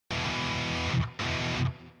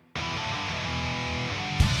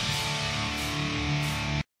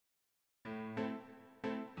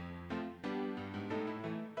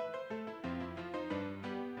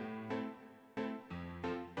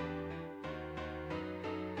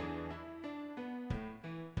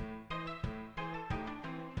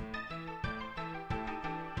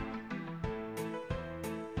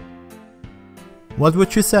What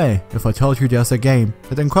would you say if I told you there's a game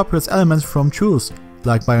that incorporates elements from Jules,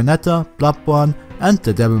 like Bayonetta, Bloodborne and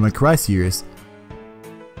the Devil May Cry series?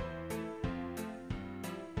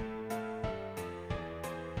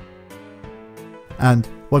 And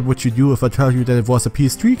what would you do if I told you that it was a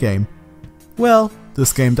PS3 game? Well,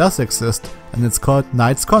 this game does exist, and it's called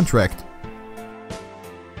Knight's Contract.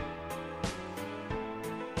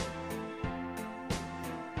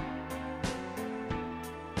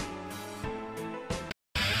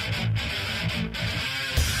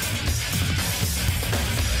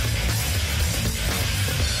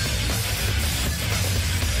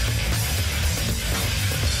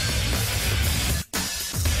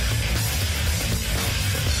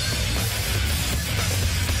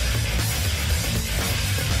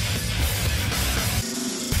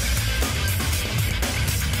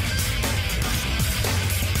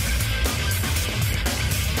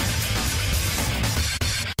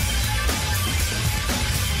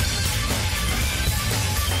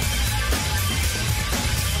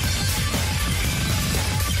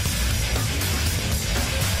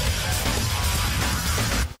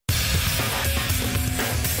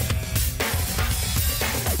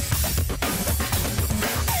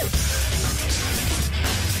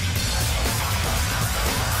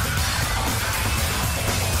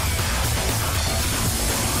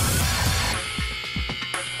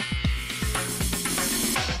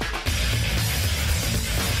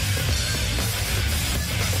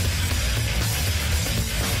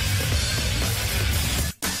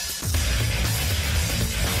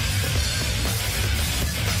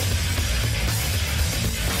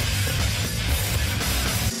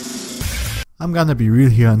 I'm gonna be real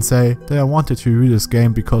here and say that I wanted to review this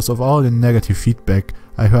game because of all the negative feedback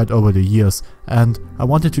I heard over the years, and I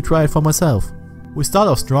wanted to try it for myself. We start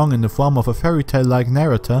off strong in the form of a fairy tale-like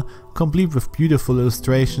narrator, complete with beautiful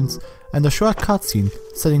illustrations and a short cutscene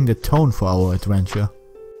setting the tone for our adventure.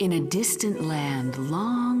 In a distant land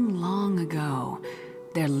long, long ago,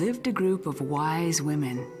 there lived a group of wise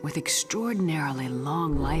women with extraordinarily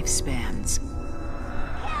long lifespans.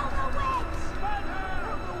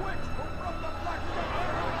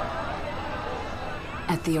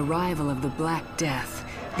 At the arrival of the Black Death,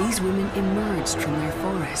 these women emerged from their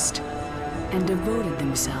forest and devoted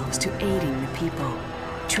themselves to aiding the people,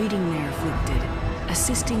 treating their afflicted,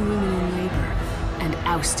 assisting women in labor, and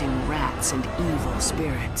ousting rats and evil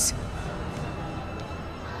spirits.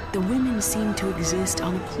 The women seemed to exist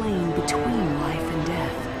on a plane between life and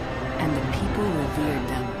death, and the people revered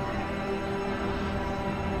them.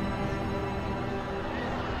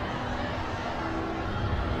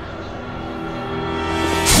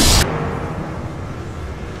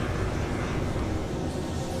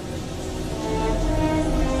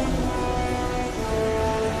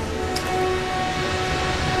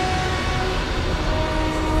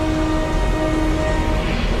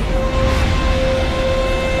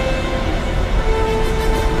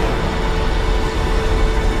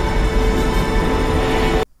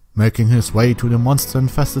 Making his way to the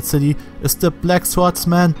monster-infested city is the Black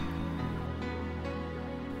Swordsman.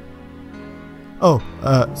 Oh,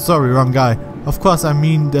 sorry, wrong guy. Of course I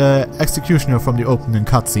mean the executioner from the opening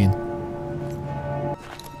cutscene.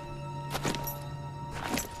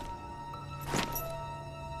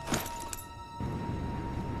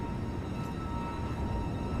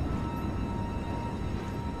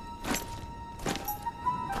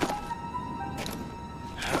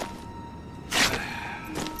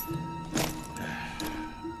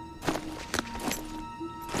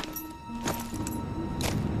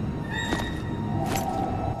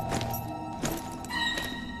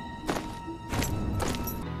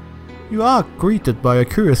 You are greeted by a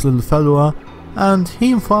curious little fellow, and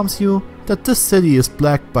he informs you that this city is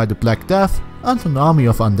plagued by the Black Death and an army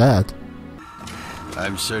of undead.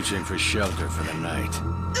 I'm searching for shelter for the night.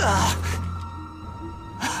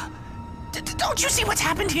 Don't you see what's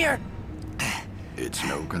happened here? It's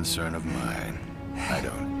no concern of mine. I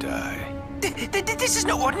don't die. This is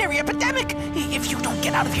no ordinary epidemic! If you don't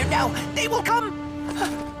get out of here now, they will come!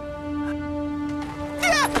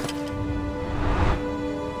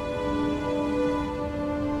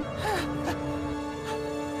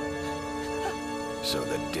 So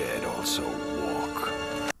the dead also walk.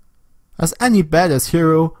 As any badass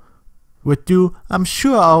hero would do, I'm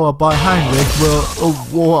sure our boy Heinrich will...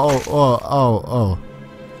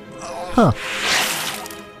 Huh.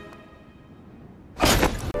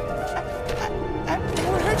 I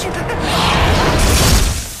won't hurt you.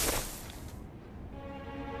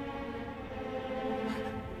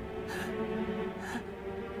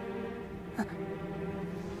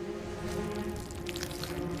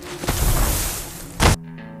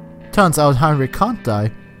 Turns out Heinrich can't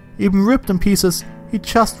die. Even ripped in pieces, he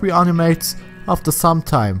just reanimates after some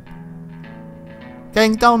time.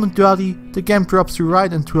 Getting down and dirty, the game drops you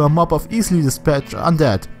right into a mob of easily dispatched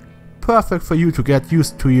undead. Perfect for you to get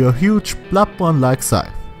used to your huge Bloodborne-like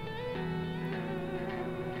scythe.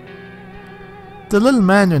 The little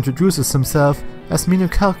man introduces himself as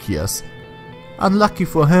Minocalcius. Unlucky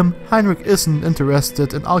for him, Heinrich isn't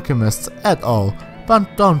interested in alchemists at all,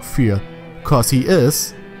 but don't fear, cause he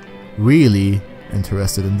is really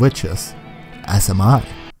interested in witches, as am I.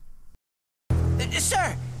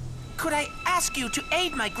 Sir, could I ask you to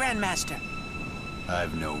aid my Grandmaster?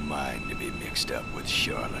 I've no mind to be mixed up with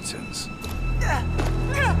charlatans.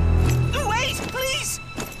 Wait, please!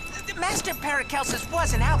 Master Paracelsus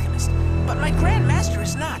was an alchemist, but my Grandmaster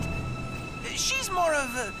is not. She's more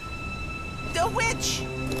of a witch.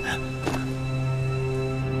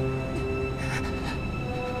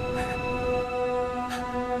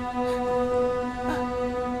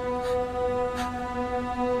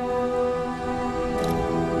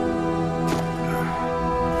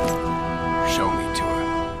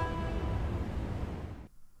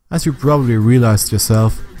 As you probably realized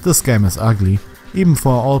yourself, this game is ugly. Even for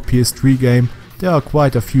an all PS3 game, there are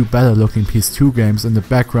quite a few better looking PS2 games in the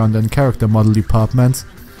background and character model departments.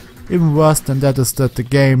 Even worse than that is that the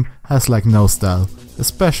game has like no style,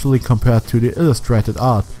 especially compared to the illustrated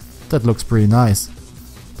art. That looks pretty nice.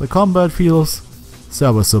 The combat feels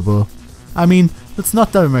serviceable. I mean, it's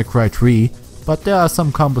not Devil May Cry 3, but there are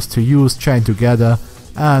some combos to use chained together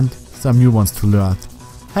and some new ones to learn.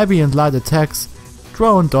 Heavy and light attacks,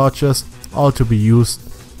 throw and dodges, all to be used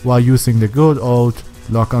while using the good old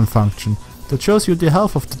lock-on function that shows you the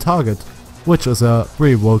health of the target, which is a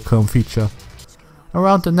pretty welcome feature.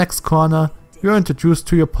 Around the next corner, you're introduced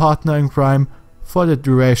to your partner in crime for the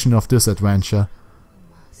duration of this adventure.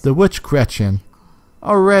 The witch Gretchen,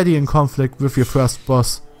 already in conflict with your first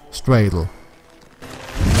boss, Stradel.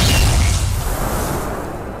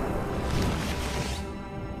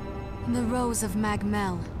 The Rose of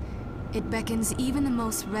Magmel. It beckons even the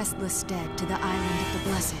most restless dead to the island of the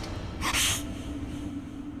blessed.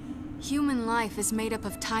 Human life is made up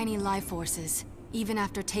of tiny life forces. Even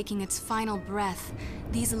after taking its final breath,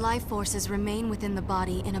 these life forces remain within the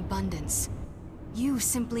body in abundance. You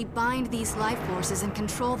simply bind these life forces and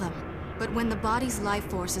control them. But when the body's life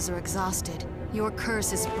forces are exhausted, your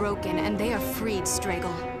curse is broken and they are freed,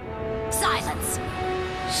 Stragel. Silence!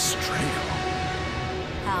 Stragel.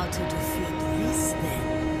 How to defeat this, then?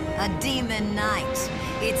 A demon knight,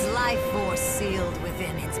 its life force sealed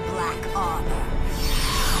within its black armor.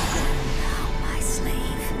 Now, my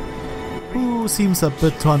slave. Who seems a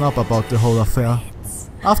bit torn up about the whole affair.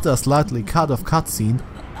 After a slightly cut-off cutscene.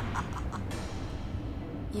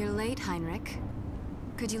 You're late, Heinrich.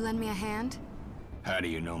 Could you lend me a hand? How do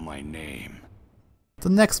you know my name? The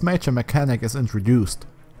next major mechanic is introduced.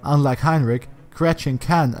 Unlike Heinrich, Gretchen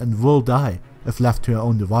can and will die if left to her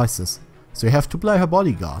own devices, so you have to play her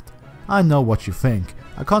bodyguard. I know what you think,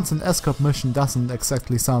 a constant escort mission doesn't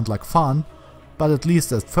exactly sound like fun, but at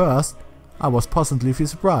least at first I was positively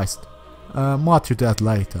surprised. More to that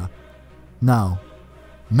later. Now,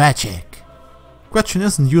 magic! Gretchen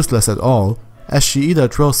isn't useless at all, as she either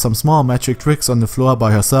throws some small magic tricks on the floor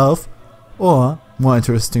by herself, or, more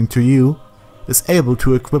interesting to you, is able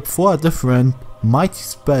to equip 4 different mighty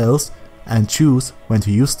spells and choose when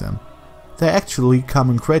to use them. They actually come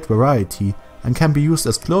in great variety and can be used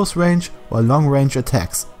as close range or long range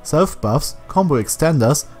attacks, self buffs, combo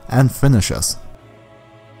extenders and finishers.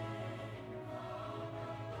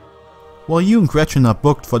 While you and Gretchen are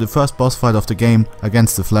booked for the first boss fight of the game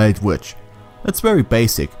against the Flayed Witch. It's very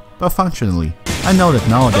basic, but functionally. I know that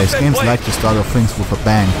nowadays games like to start off things with a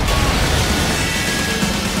bang.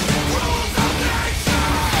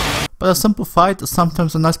 But a simple fight is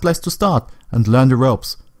sometimes a nice place to start and learn the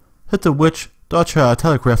ropes. Hit the witch, dodge her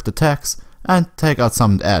telegraphed attacks, and take out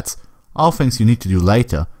summoned adds. All things you need to do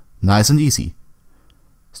later. Nice and easy.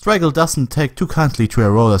 Stragel doesn't take too kindly to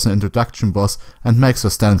her role as an introduction boss and makes her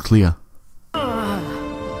stand clear.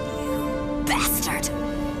 You bastard!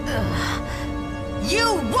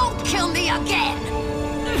 You won't kill me again!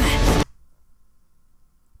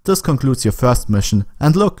 This concludes your first mission,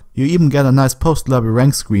 and look, you even get a nice post-level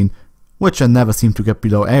rank screen, which I never seem to get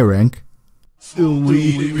below A rank.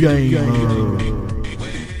 Elite Gamer.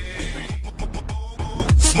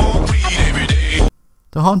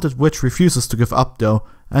 The haunted witch refuses to give up though,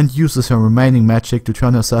 and uses her remaining magic to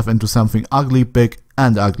turn herself into something ugly, big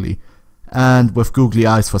and ugly. And with googly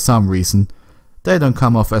eyes for some reason. They don't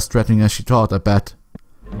come off as threatening as she thought, I bet.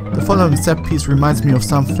 The following set piece reminds me of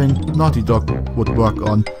something Naughty Dog would work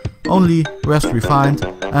on, only less refined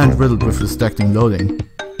and riddled with distracting loading.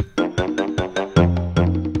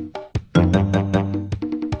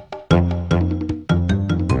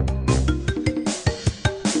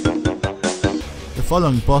 The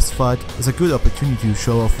following boss fight is a good opportunity to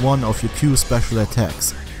show off one of your 2 special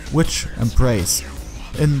attacks, Witch and Praise,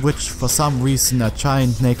 in which for some reason a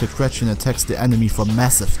giant naked Gretchen attacks the enemy for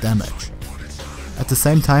massive damage. At the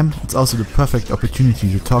same time, it's also the perfect opportunity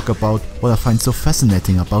to talk about what I find so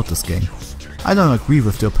fascinating about this game. I don't agree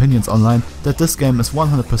with the opinions online that this game is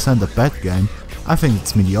 100% a bad game. I think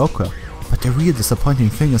it's mediocre, but the real disappointing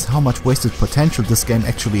thing is how much wasted potential this game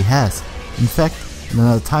actually has. In fact, in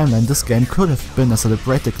another timeline this game could have been a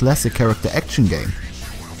celebrated classic character action game.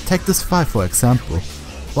 Take this fight for example.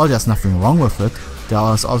 While there's nothing wrong with it,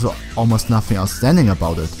 there is also almost nothing outstanding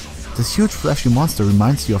about it. This huge flashy monster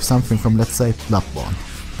reminds you of something from, let's say, Bloodborne,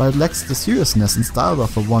 but it lacks the seriousness and style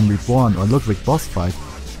of a One Reborn or Ludwig boss fight.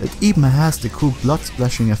 It even has the cool blood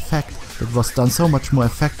splashing effect that was done so much more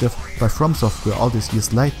effective by From Software all these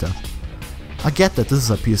years later. I get that this is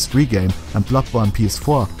a PS3 game and Bloodborne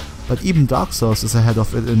PS4, but even Dark Souls is ahead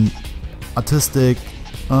of it in artistic,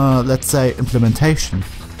 let's say, implementation.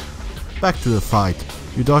 Back to the fight.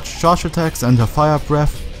 You dodge charge attacks and her fire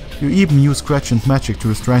breath. You even use Gretchen's magic to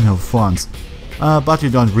restrain her thorns, but you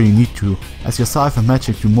don't really need to, as your scythe and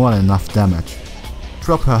magic do more than enough damage.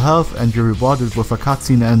 Drop her health and you're rewarded with a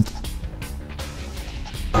cutscene and...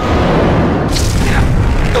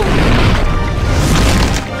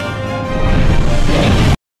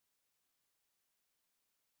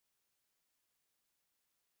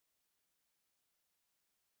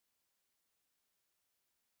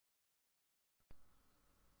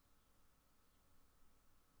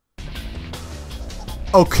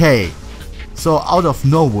 Okay, so out of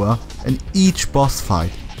nowhere, in each boss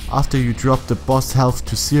fight, after you drop the boss health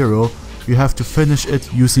to 0, you have to finish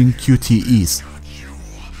it using QTEs.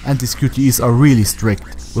 And these QTEs are really strict,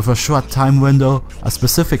 with a short time window, a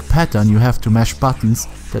specific pattern you have to mash buttons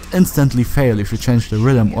that instantly fail if you change the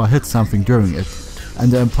rhythm or hit something during it,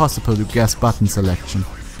 and the impossible to guess button selection.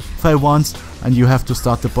 Fail once and you have to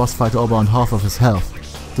start the boss fight over on half of his health.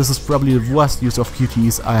 This is probably the worst use of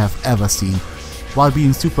QTEs I have ever seen. While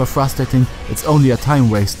being super frustrating, it's only a time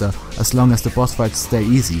waster as long as the boss fights stay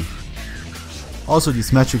easy. Also,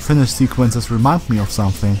 these magic finish sequences remind me of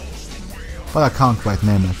something, but I can't quite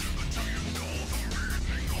name it.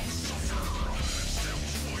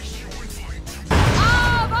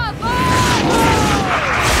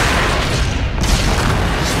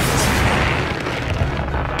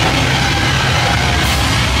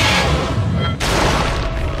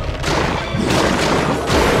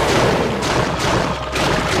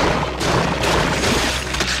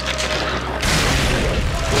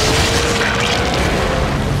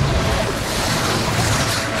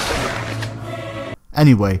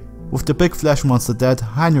 Anyway, with the big flesh monster dead,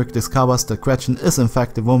 Heinrich discovers that Gretchen is in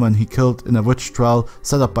fact the woman he killed in a witch trial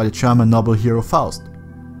set up by the German noble hero Faust.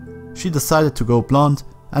 She decided to go blonde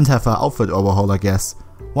and have her outfit overhaul, I guess.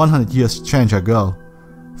 100 years change a girl.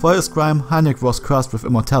 For his crime, Heinrich was cursed with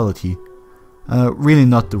immortality. Really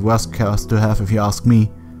not the worst curse to have if you ask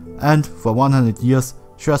me. And for 100 years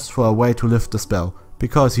searched for a way to lift the spell,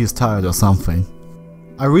 because he is tired or something.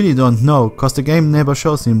 I really don't know, cause the game never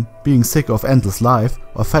shows him being sick of endless life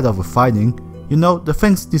or fed up with fighting, you know, the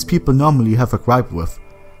things these people normally have a gripe with.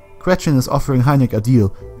 Gretchen is offering Heinrich a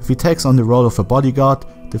deal if he takes on the role of a bodyguard,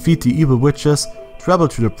 defeat the evil witches, travel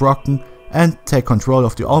to the Brocken and take control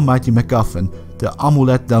of the almighty MacGuffin, the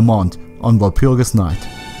Amulet del Monde, on Walpurgis Night.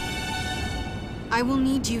 I will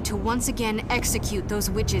need you to once again execute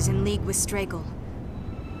those witches in league with Stragle,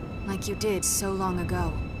 like you did so long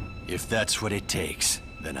ago. If that's what it takes,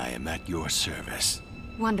 then I am at your service.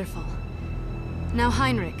 Wonderful. Now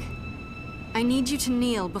Heinrich, I need you to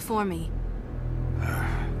kneel before me.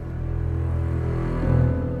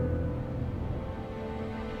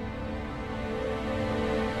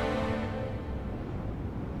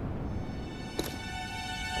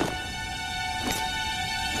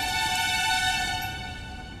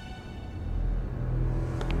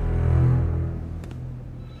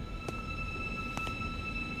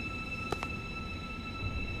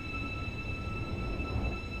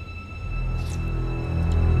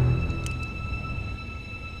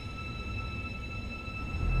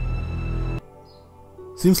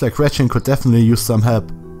 Seems like Gretchen could definitely use some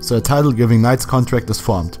help, so a title-giving knight's contract is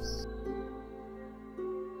formed.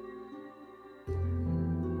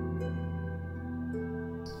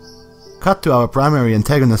 Cut to our primary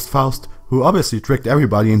antagonist Faust, who obviously tricked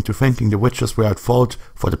everybody into thinking the witches were at fault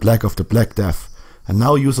for the Plague of the Black Death, and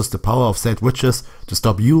now uses the power of said witches to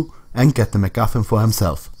stop you and get the MacGuffin for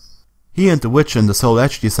himself. He and the witch in the Soul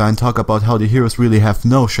Edge design talk about how the heroes really have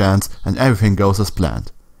no chance and everything goes as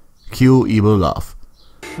planned. Cue evil laugh.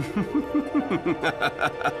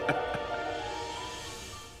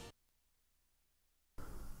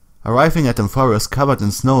 Arriving at the forest covered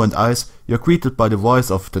in snow and ice, you're greeted by the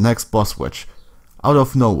voice of the next boss witch, out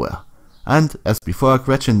of nowhere. And, as before,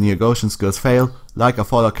 Gretchen negotiation skills fail, like a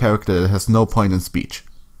Fallout character that has no point in speech.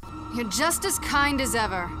 You're just as kind as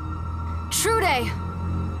ever. Trude!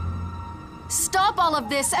 Stop all of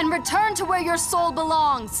this and return to where your soul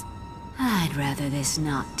belongs! I'd rather this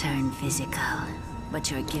not turn physical,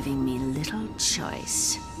 but you're giving me little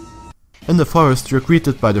choice. In the forest, you're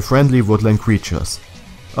greeted by the friendly woodland creatures.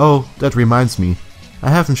 Oh, that reminds me. I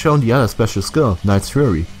haven't shown the other special skill, Knight's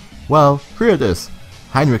Fury. Well, here it is.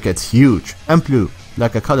 Heinrich gets huge and blue,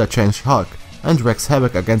 like a color change Hulk, and wreaks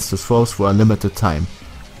havoc against his foes for a limited time.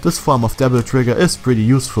 This form of double trigger is pretty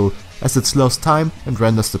useful, as it slows time and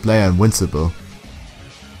renders the player invincible.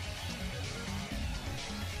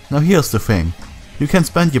 Now here's the thing. You can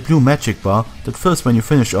spend your blue magic bar that fills when you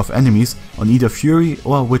finish off enemies on either Fury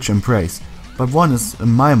or Witch Embrace, but one is, in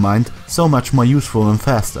my mind, so much more useful and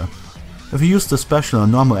faster. If you use the special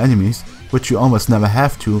on normal enemies, which you almost never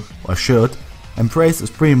have to, or should, Embrace is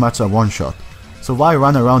pretty much a one-shot. So why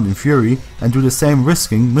run around in Fury and do the same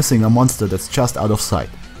risking missing a monster that's just out of sight?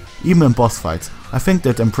 Even in boss fights, I think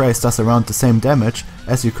that Embrace does around the same damage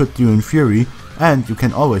as you could do in Fury, and you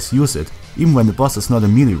can always use it, even when the boss is not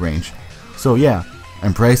in melee range. So yeah,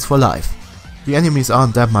 Embrace for life. The enemies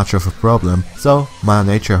aren't that much of a problem, so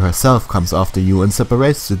Mother Nature herself comes after you and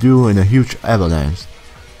separates the duo in a huge avalanche.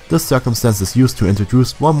 This circumstance is used to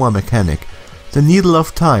introduce one more mechanic, the Needle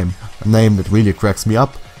of Time, a name that really cracks me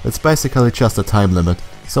up. It's basically just a time limit,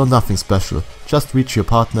 so nothing special, just reach your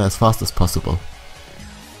partner as fast as possible.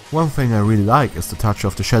 One thing I really like is the touch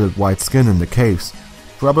of the shaded white skin in the caves.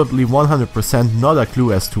 Probably 100% not a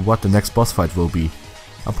clue as to what the next boss fight will be.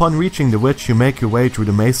 Upon reaching the witch, you make your way through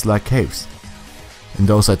the maze-like caves. In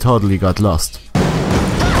those I totally got lost.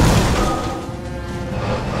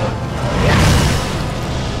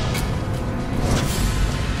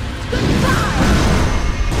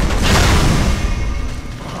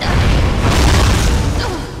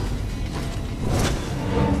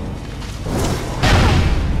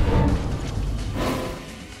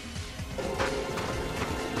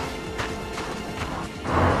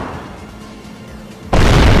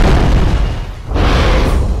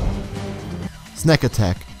 Snack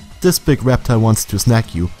attack. This big reptile wants to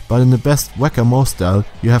snack you, but in the best whack-a-mole style,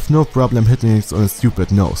 you have no problem hitting it on its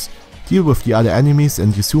stupid nose. Deal with the other enemies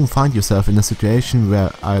and you soon find yourself in a situation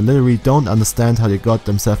where I literally don't understand how they got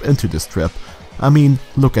themselves into this trap. I mean,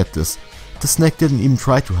 look at this. The snake didn't even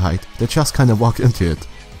try to hide, they just kinda walked into it.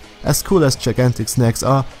 As cool as gigantic snakes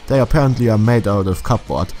are, they apparently are made out of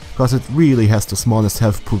cardboard, cause it really has the smallest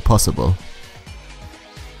health pool possible.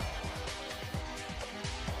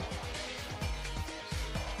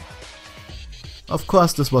 Of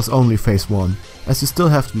course this was only phase 1, as you still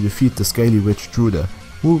have to defeat the scaly witch Trude,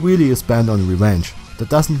 who really is bent on revenge. That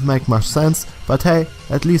doesn't make much sense, but hey,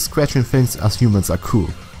 at least Gretchen thinks us humans are cool.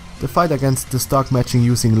 The fight against this dark matching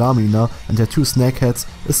using Lamina and her two snakeheads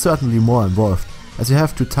is certainly more involved, as you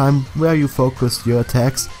have to time where you focus your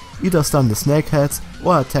attacks, either stun the snakeheads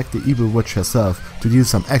or attack the evil witch herself to deal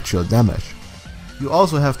some actual damage. You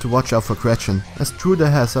also have to watch out for Gretchen, as Trude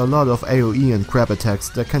has a lot of AoE and grab attacks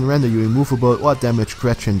that can render you immovable or damage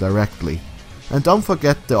Gretchen directly. And don't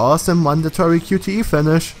forget the awesome mandatory QTE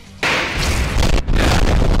finish!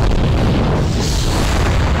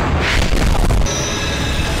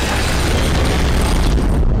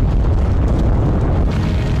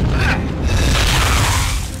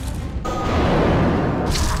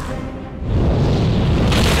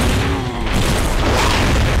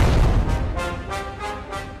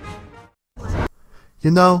 You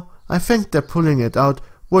know, I think that pulling it out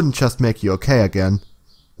wouldn't just make you okay again.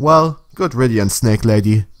 Well, good riddance, Snake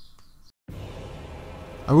Lady.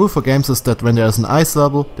 A rule for games is that when there is an ice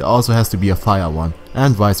level, there also has to be a fire one,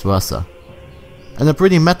 and vice versa. In a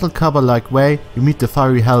pretty metal cover-like way, you meet the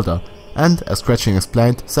fiery Helder, and, as Gretchen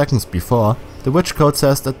explained seconds before, the witch code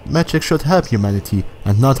says that magic should help humanity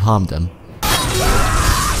and not harm them.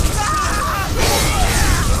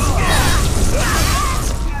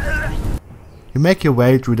 You make your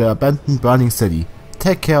way through the abandoned burning city,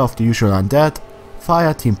 take care of the usual undead,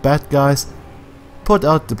 fire team bad guys, put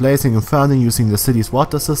out the blazing inferno using the city's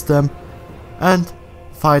water system, and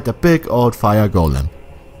fight a big old fire golem.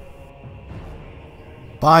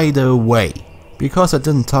 By the way, because I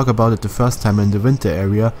didn't talk about it the first time in the winter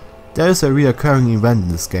area, there is a reoccurring event in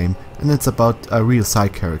this game, and it's about a real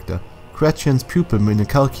side character, Gretchen's pupil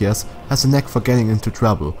Calcius has a knack for getting into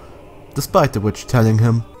trouble, despite the witch telling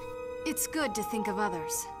him, It's good to think of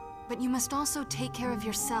others, but you must also take care of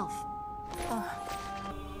yourself.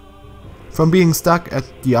 From being stuck at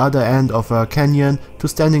the other end of a canyon to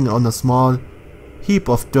standing on a small heap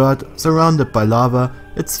of dirt surrounded by lava,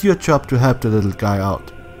 it's your job to help the little guy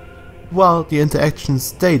out. While the interactions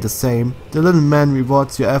stay the same, the little man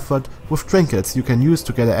rewards your effort with trinkets you can use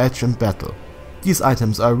to get an edge in battle. These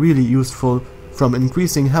items are really useful, from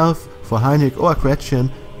increasing health for Heinrich or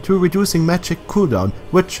Gretchen to reducing magic cooldown,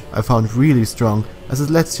 which I found really strong as it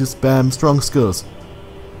lets you spam strong skills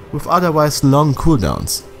with otherwise long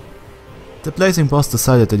cooldowns. The blazing boss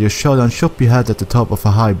decided that your showdown should be held at the top of a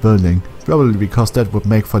high building, probably because that would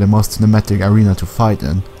make for the most cinematic arena to fight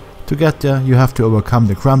in. To get there, you have to overcome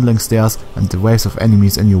the crumbling stairs and the waves of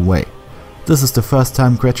enemies in your way. This is the first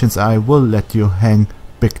time Gretchen's eye will let you hang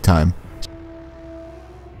big time.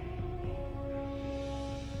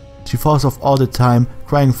 She falls off all the time,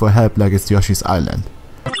 crying for help like it's Yoshi's Island.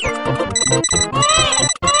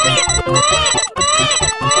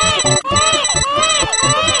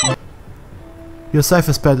 Your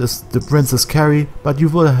safest bet is the Princess Carrie, but you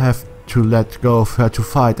will have to let go of her to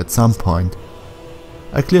fight at some point.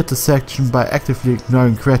 I cleared the section by actively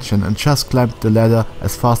ignoring Gretchen and just climbed the ladder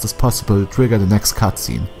as fast as possible to trigger the next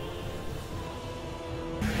cutscene.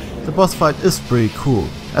 The boss fight is pretty cool,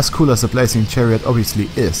 as cool as the Blazing Chariot obviously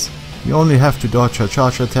is. You only have to dodge her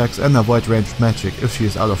charge attacks and avoid ranged magic if she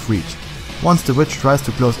is out of reach. Once the witch tries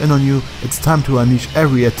to close in on you, it's time to unleash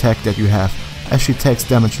every attack that you have, as she takes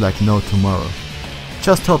damage like no tomorrow.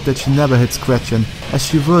 Just hope that she never hits Gretchen, as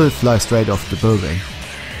she will fly straight off the building.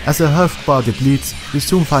 As her health bar depletes, you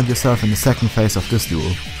soon find yourself in the second phase of this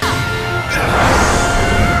duel.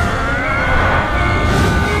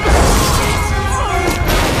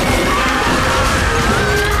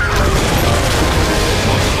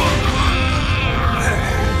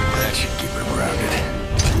 That should keep her grounded.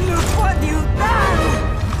 Look what you've done!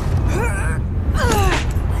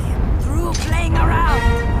 I am through playing around.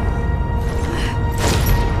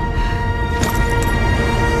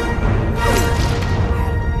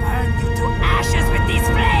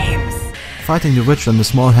 Fighting the witch on the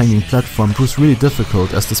small hanging platform proves really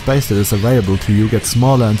difficult, as the space that is available to you gets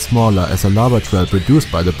smaller and smaller as a lava trail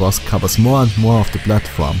produced by the boss covers more and more of the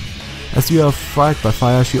platform. As you are fried by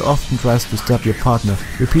fire, she often tries to stab your partner,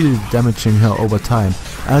 repeatedly damaging her over time,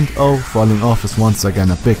 and falling off is once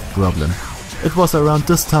again a big problem. It was around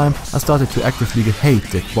this time I started to actively hate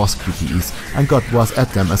the boss QTEs and got worse at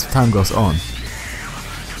them as time goes on.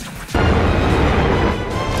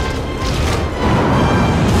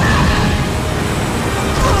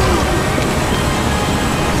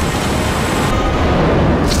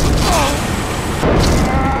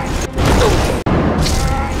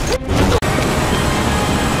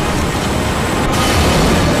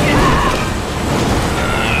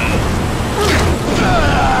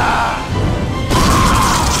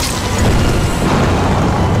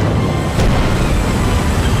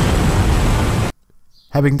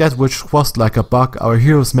 Having that witch squashed like a bug, our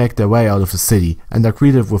heroes make their way out of the city and are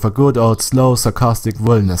greeted with a good old slow, sarcastic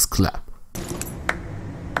villainous clap.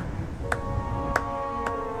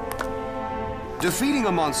 Defeating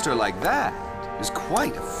a monster like that is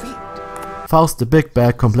quite a feat. Faust the big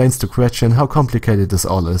bad complains to Gretchen how complicated this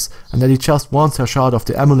all is, and that he just wants her shard of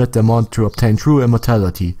the amulet de monde to obtain true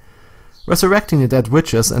immortality. Resurrecting the dead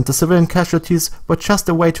witches and the civilian casualties were just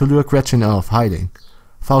a way to lure Gretchen out of hiding.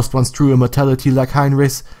 Faust wants true immortality like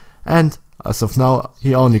Heinrich's, and, as of now,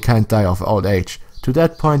 he only can't die of old age. To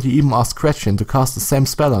that point he even asks Gretchen to cast the same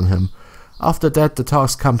spell on him. After that the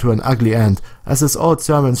talks come to an ugly end, as his old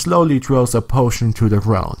servant slowly throws a potion to the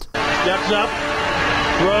ground. Steps up,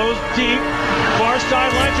 throws deep, far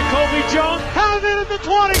sideline, Jacoby Jones, has it at the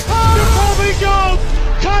 20, Jacoby Jones,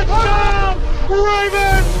 touchdown,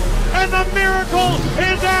 Ravens, and the miracle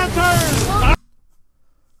is answered!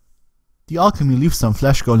 The alchemy leaves some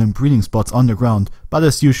flesh golem breeding spots on the ground, but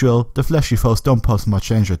as usual, the fleshy foes don't pose much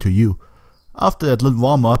danger to you. After that little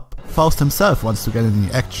warm up, Faust himself wants to get in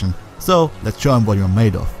the action, so let's show him what you're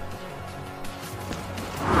made of.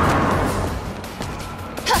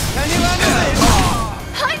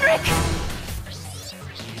 Heinrich!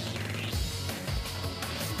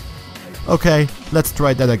 Okay, let's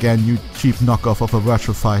try that again, you cheap knockoff of a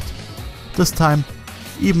virtual fight. This time,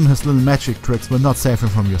 even his little magic tricks will not save him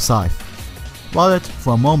from your scythe. While it,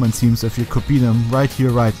 for a moment, seems if you could beat him right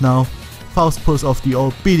here, right now, Faust pulls off the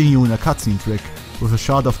old beating you in a cutscene trick with a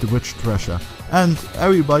shard of the witch treasure, and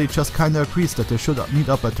everybody just kinda agrees that they should meet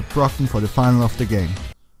up at the Brocken for the final of the game.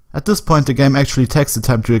 At this point the game actually takes the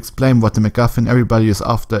time to explain what the MacGuffin everybody is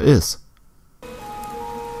after is.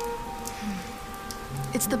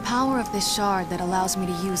 It's the power of this shard that allows me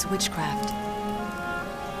to use witchcraft.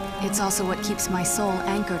 It's also what keeps my soul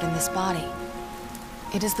anchored in this body.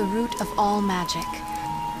 It is the root of all magic.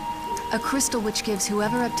 A crystal which gives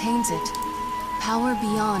whoever obtains it power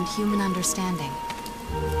beyond human understanding.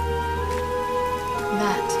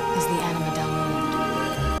 That is the Anima del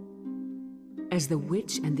Mundo. As the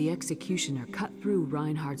witch and the executioner cut through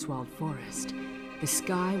Reinhardtswald Forest, the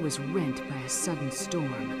sky was rent by a sudden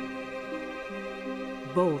storm.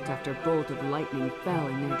 Bolt after bolt of lightning fell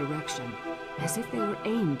in their direction, as if they were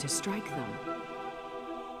aimed to strike them.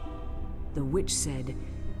 The witch said,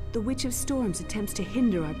 "The Witch of Storms attempts to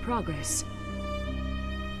hinder our progress."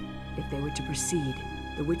 If they were to proceed,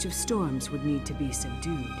 the Witch of Storms would need to be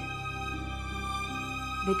subdued.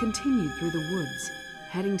 They continued through the woods,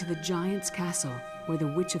 heading to the giant's castle where the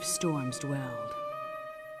Witch of Storms dwelled.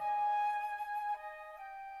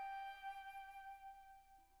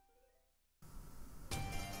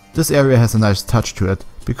 This area has a nice touch to it,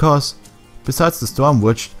 because, besides the Storm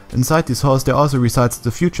Witch, inside these halls there also resides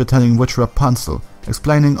the future-telling witch Rapunzel,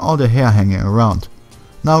 explaining all the hair hanging around.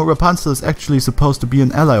 Now Rapunzel is actually supposed to be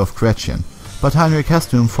an ally of Gretchen, but Heinrich has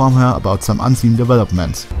to inform her about some unseen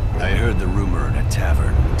developments. I heard the rumor in a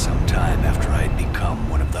tavern some time after I had become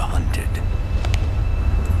one of the hunted.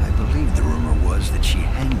 I believe the rumor was that she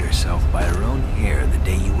hanged herself by her own hair the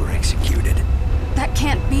day you were executed. That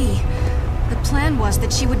can't be. The plan was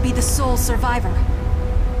that she would be the sole survivor.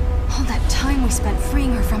 All that time we spent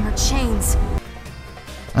freeing her from her chains.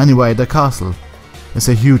 Anyway, the castle is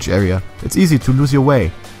a huge area. It's easy to lose your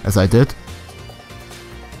way, as I did.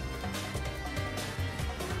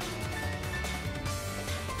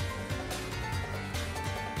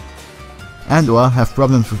 And or have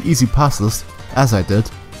problems with easy puzzles, as I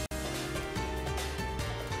did.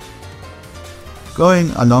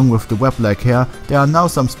 Going along with the web-like hair, there are now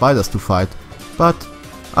some spiders to fight, but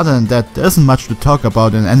other than that, there isn't much to talk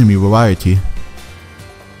about in enemy variety.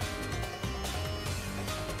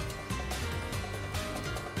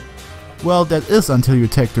 Well, that is until you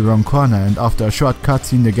take the wrong corner and after a short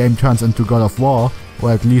cutscene the game turns into God of War,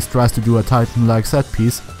 or at least tries to do a Titan-like set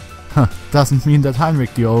piece. Huh, doesn't mean that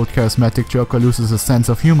Heinrich the old charismatic Joker loses his sense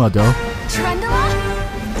of humor though. Trendula?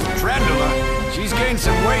 Trendula? She's gained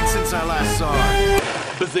some weight since I last saw her.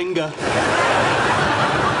 Bazinga.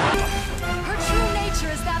 Her true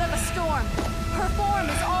nature is that of a storm. Her form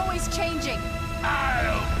is always changing.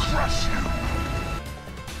 I'll crush you.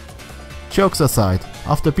 Jokes aside,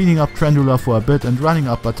 after beating up Trendula for a bit and running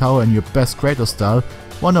up a tower in your best Kratos style,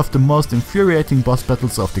 one of the most infuriating boss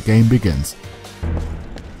battles of the game begins.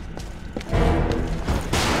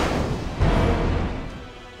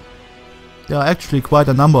 There are actually quite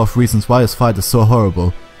a number of reasons why this fight is so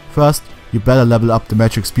horrible. First, you better level up the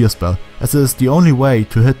magic spear spell, as it is the only way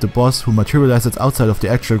to hit the boss who materializes outside of the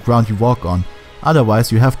actual ground you walk on.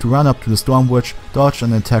 Otherwise you have to run up to the Storm Witch, dodge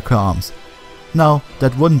and attack her arms. Now,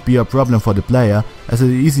 that wouldn't be a problem for the player, as it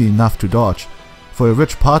is easy enough to dodge. For a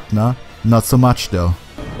rich partner, not so much though.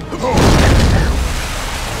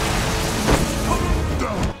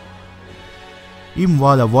 Even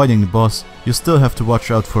while avoiding the boss, you still have to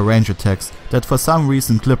watch out for range attacks that for some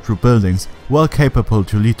reason clip through buildings, well capable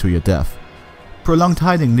to lead to your death. Prolonged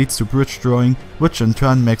hiding leads to bridge drawing, which in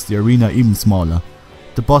turn makes the arena even smaller.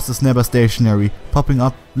 The boss is never stationary, popping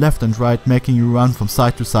up left and right, making you run from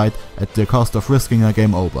side to side at the cost of risking a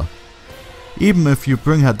game over. Even if you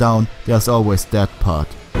bring her down, there's always that part.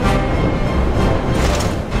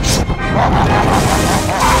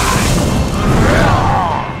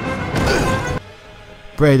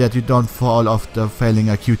 Pray that you don't fall after failing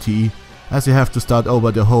a QTE, as you have to start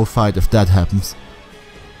over the whole fight if that happens.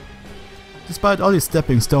 Despite all these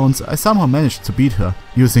stepping stones, I somehow managed to beat her,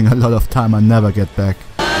 using a lot of time I never get back.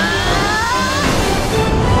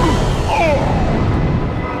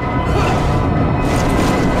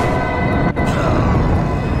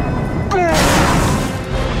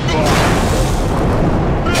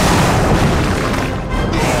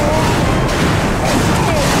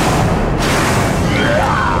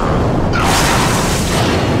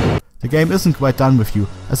 The game isn't quite done with you,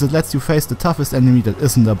 as it lets you face the toughest enemy that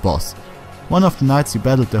isn't a boss. One of the knights you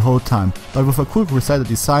battled the whole time, but with a cool Crusader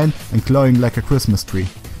design and glowing like a Christmas tree.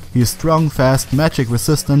 He is strong, fast, magic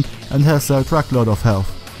resistant and has a truckload of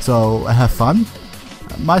health. So have fun?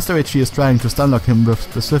 My strategy is trying to stunlock him with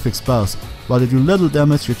specific spells. While they do little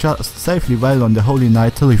damage, you just safely wail on the Holy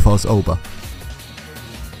Knight till he falls over.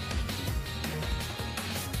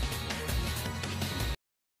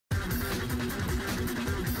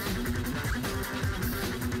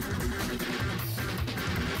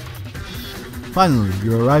 Finally,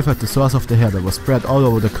 you arrive at the source of the hair that was spread all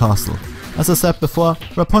over the castle, As I said before,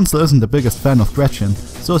 Rapunzel isn't the biggest fan of Gretchen,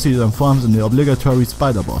 so she transforms in the obligatory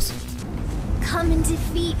spider boss. Come and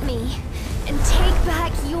defeat me, and take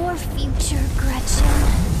back your future, Gretchen.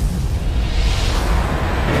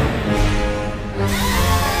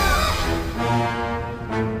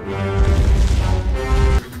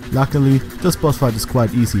 Luckily, this boss fight is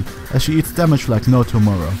quite easy, as she eats damage like no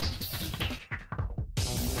tomorrow.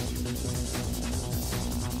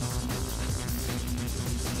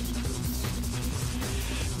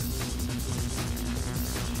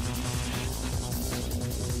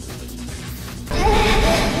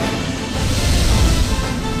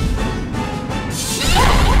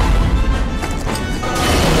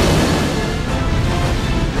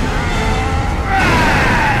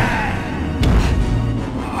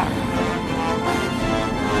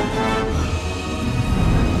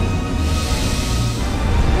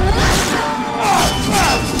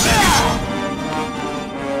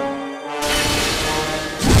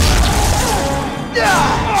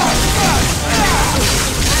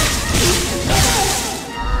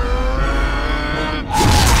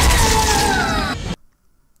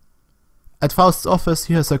 At Faust's office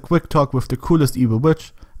he has a quick talk with the coolest evil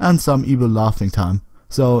witch and some evil laughing time,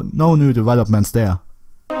 so no new developments there.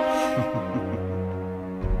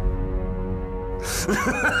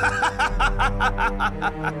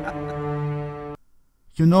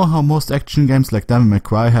 You know how most action games like Devil May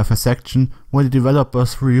Cry have a section where the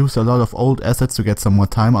developers reuse a lot of old assets to get some more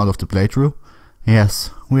time out of the playthrough? Yes,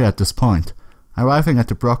 we're at this point. Arriving at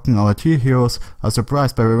the Brocken, our two heroes are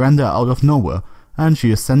surprised by Miranda out of nowhere, and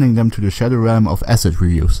she is sending them to the Shadow Realm of asset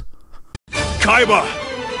reuse. Kaiba,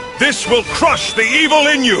 this will crush the evil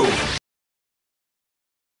in you!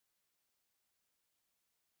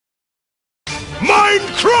 Mind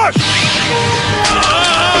crush!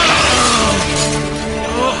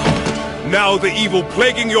 Now the evil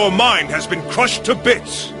plaguing your mind has been crushed to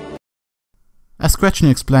bits! As Gretchen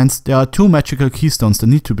explains, there are two magical keystones that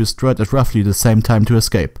need to be destroyed at roughly the same time to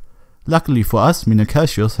escape. Luckily for us,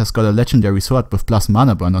 Calcius has got a legendary sword with plus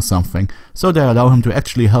mana burn or something, so they allow him to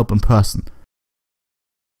actually help in person.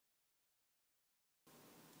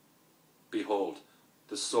 Behold,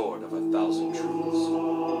 the sword of 1,000 truths.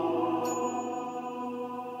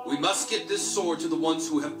 We must get this sword to the ones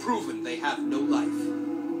who have proven they have no life.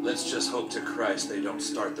 Let's just hope to Christ they don't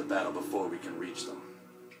start the battle before we can reach them.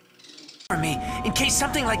 For me, in case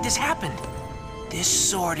something like this happened. This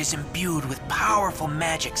sword is imbued with powerful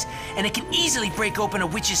magics, and it can easily break open a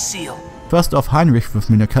witch's seal. First off, Heinrich with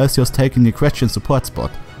Calcius taking the Gretchen support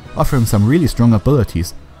spot, offering some really strong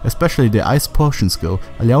abilities, especially the ice potion skill,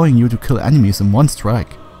 allowing you to kill enemies in one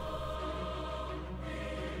strike.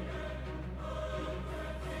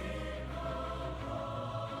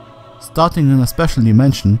 Starting in a special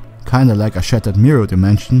dimension, kinda like a shattered mirror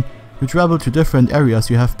dimension, you travel to different areas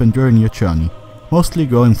you have been during your journey, mostly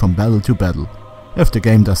going from battle to battle, if the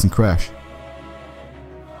game doesn't crash.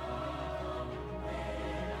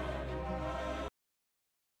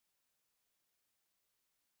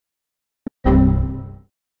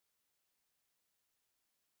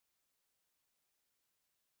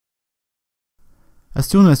 As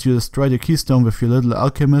soon as you destroy the keystone with your little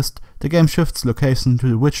alchemist, the game shifts location to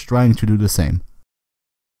the witch trying to do the same.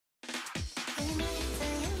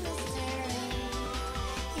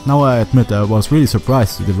 Now I admit I was really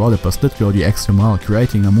surprised the developers did go the extra mile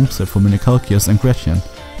creating a moveset for Calcius and Gretchen,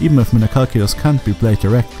 even if Calcius can't be played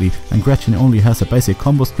directly and Gretchen only has a basic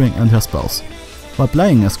combo string and her spells. While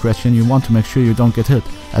playing as Gretchen you want to make sure you don't get hit,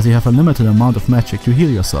 as you have a limited amount of magic to heal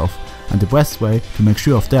yourself, and the best way to make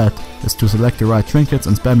sure of that is to select the right trinkets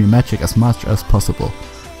and spam your magic as much as possible.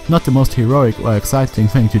 Not the most heroic or exciting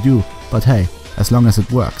thing to do, but hey, as long as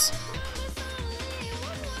it works.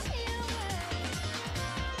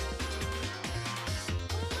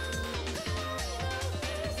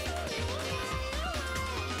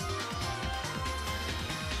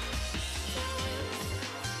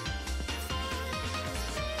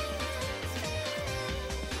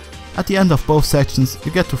 At the end of both sections,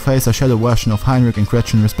 you get to face a shadow version of Heinrich and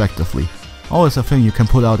Gretchen respectively. Always a thing you can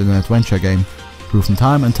pull out in an adventure game, proven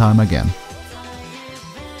time and time again.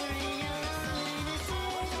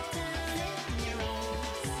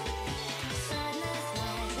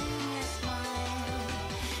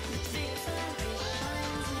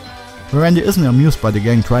 Miranda isn't amused by the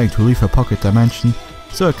gang trying to leave her pocket dimension,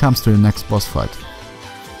 so it comes to the next boss fight.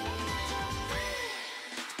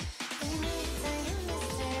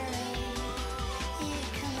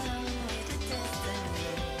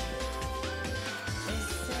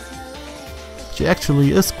 She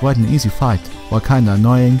actually is quite an easy fight, while kinda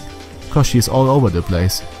annoying, cause she is all over the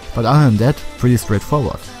place, but other than that, pretty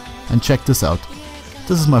straightforward. And check this out.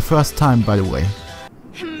 This is my first time, by the way.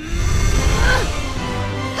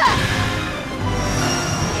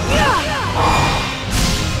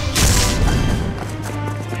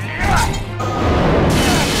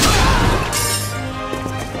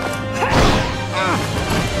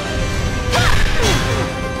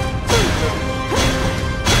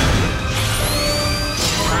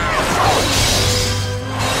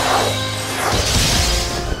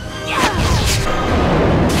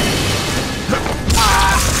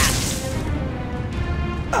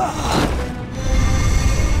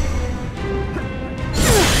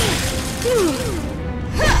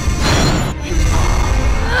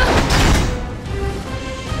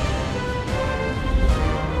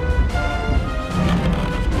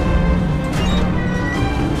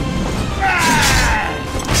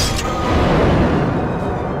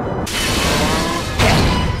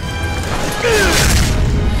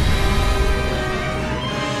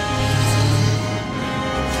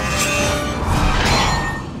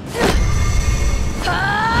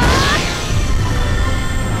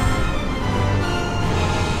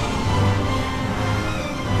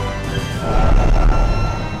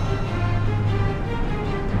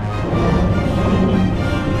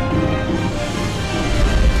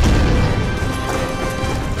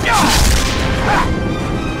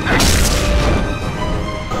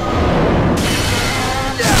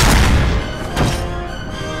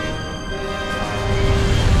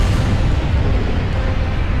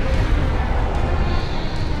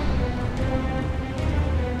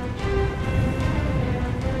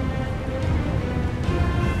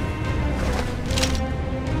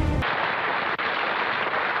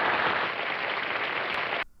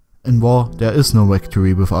 In war, there is no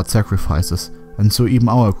victory without sacrifices, and so even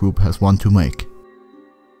our group has one to make.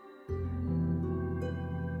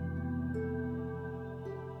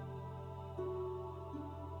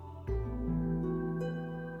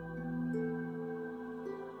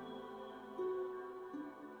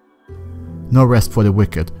 No rest for the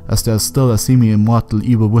wicked, as there is still a semi-immortal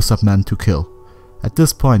evil wizard man to kill. At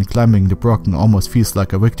this point, climbing the broken almost feels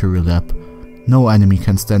like a victory lap. No enemy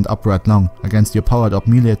can stand upright long against your powered up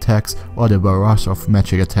melee attacks or the barrage of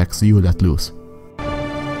magic attacks you let loose.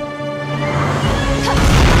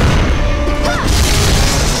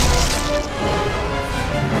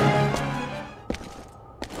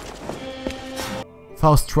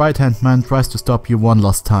 Faust's right-hand man tries to stop you one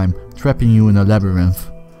last time, trapping you in a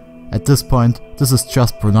labyrinth. At this point, this is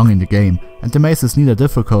just prolonging the game, and the maze is neither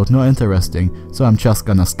difficult nor interesting, so I'm just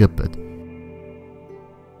gonna skip it.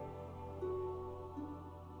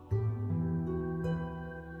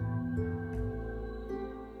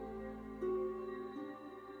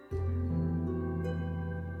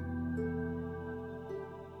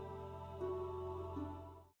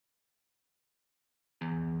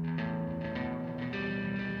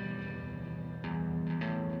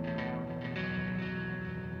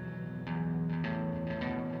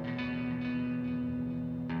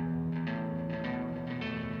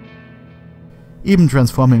 Even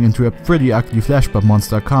transforming into a pretty ugly flashback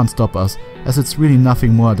monster can't stop us, as it's really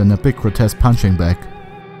nothing more than a big grotesque punching bag.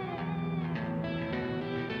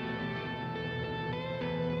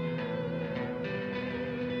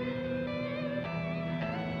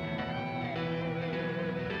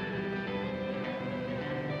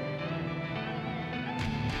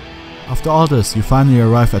 After all this, you finally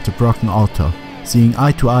arrive at the broken altar, seeing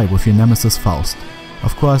eye to eye with your nemesis Faust.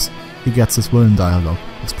 Of course, he gets his villain dialogue,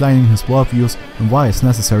 explaining his worldviews and why it's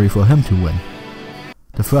necessary for him to win.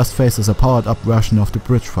 The first phase is a powered up version of the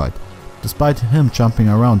bridge fight. Despite him jumping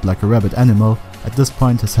around like a rabid animal, at this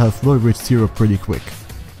point his health will reach zero pretty quick.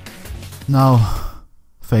 Now,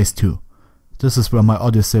 phase 2. This is where my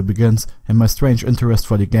odyssey begins and my strange interest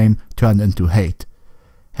for the game turned into hate.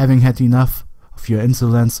 Having had enough of your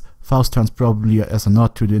insolence, Faust turns probably as a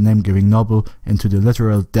nod to the name-giving noble into the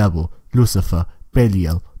literal devil, Lucifer,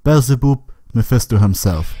 Belial, Beelzebub, Mephisto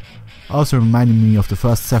himself, also reminding me of the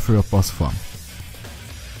first Sephiroth boss form.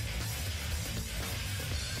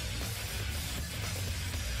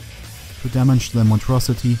 To damage the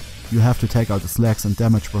monstrosity, you have to take out his legs and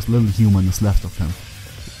damage what little human is left of him.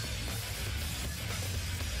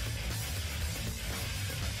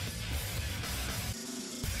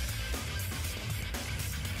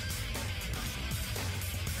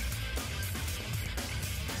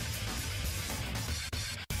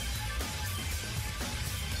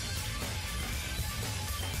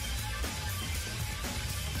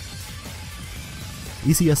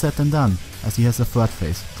 Easier said than done, as he has a third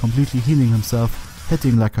phase, completely healing himself,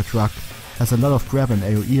 hitting like a truck, has a lot of grab and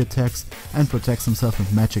AoE attacks, and protects himself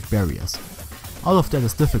with magic barriers. All of that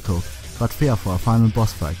is difficult, but fair for a final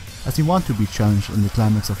boss fight, as you want to be challenged in the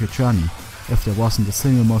climax of your journey, if there wasn't a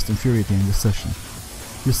single most infuriating decision.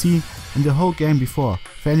 You see, in the whole game before,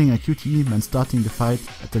 failing a QTE meant starting the fight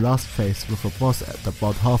at the last phase with a boss at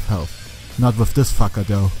about half health. Not with this fucker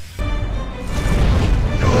though.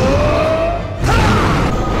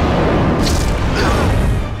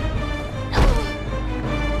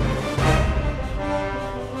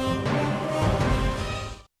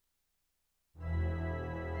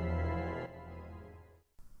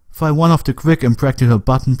 File one of the quick and practical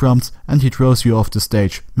button prompts and he throws you off the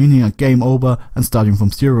stage, meaning a game over and starting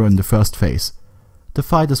from zero in the first phase. The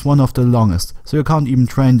fight is one of the longest, so you can't even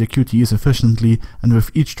train the QTEs efficiently, and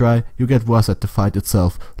with each try you get worse at the fight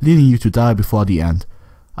itself, leading you to die before the end.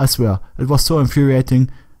 I swear, it was so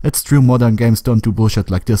infuriating. It's true modern games don't do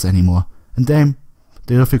bullshit like this anymore. In them,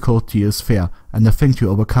 the difficulty is fair and a thing to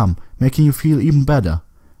overcome, making you feel even better.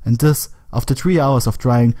 And this, after 3 hours of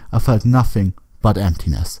trying, I felt nothing but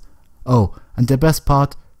emptiness. Oh, and the best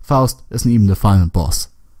part, Faust isn't even the final boss.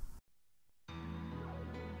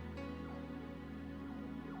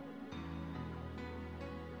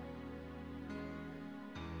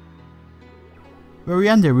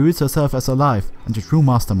 Variante reveals herself as alive and the true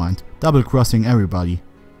mastermind, double-crossing everybody.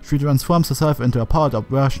 She transforms herself into a powered-up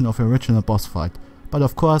version of her original boss fight, but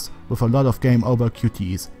of course with a lot of game over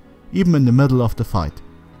QTEs, even in the middle of the fight.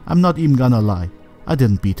 I'm not even gonna lie, I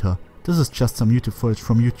didn't beat her. This is just some YouTube footage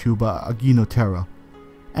from YouTuber Agino Terror.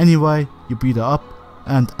 Anyway, you beat her up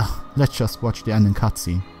and let's just watch the ending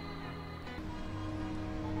cutscene.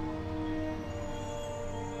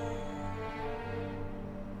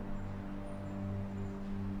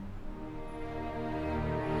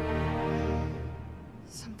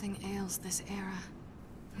 Something ails this era.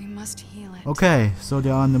 We must heal it. Okay, so they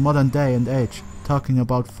are in the modern day and age, talking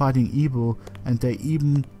about fighting evil, and they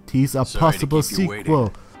even tease a possible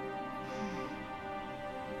sequel.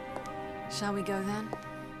 Shall we go then?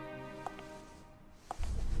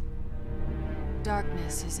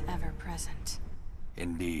 Darkness is ever present.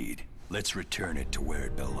 Indeed. Let's return it to where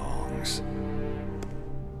it belongs.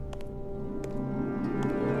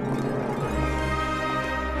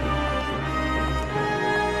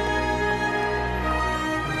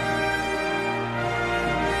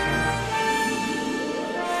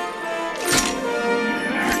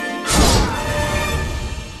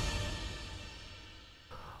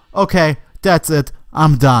 Okay, that's it.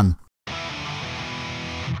 I'm done.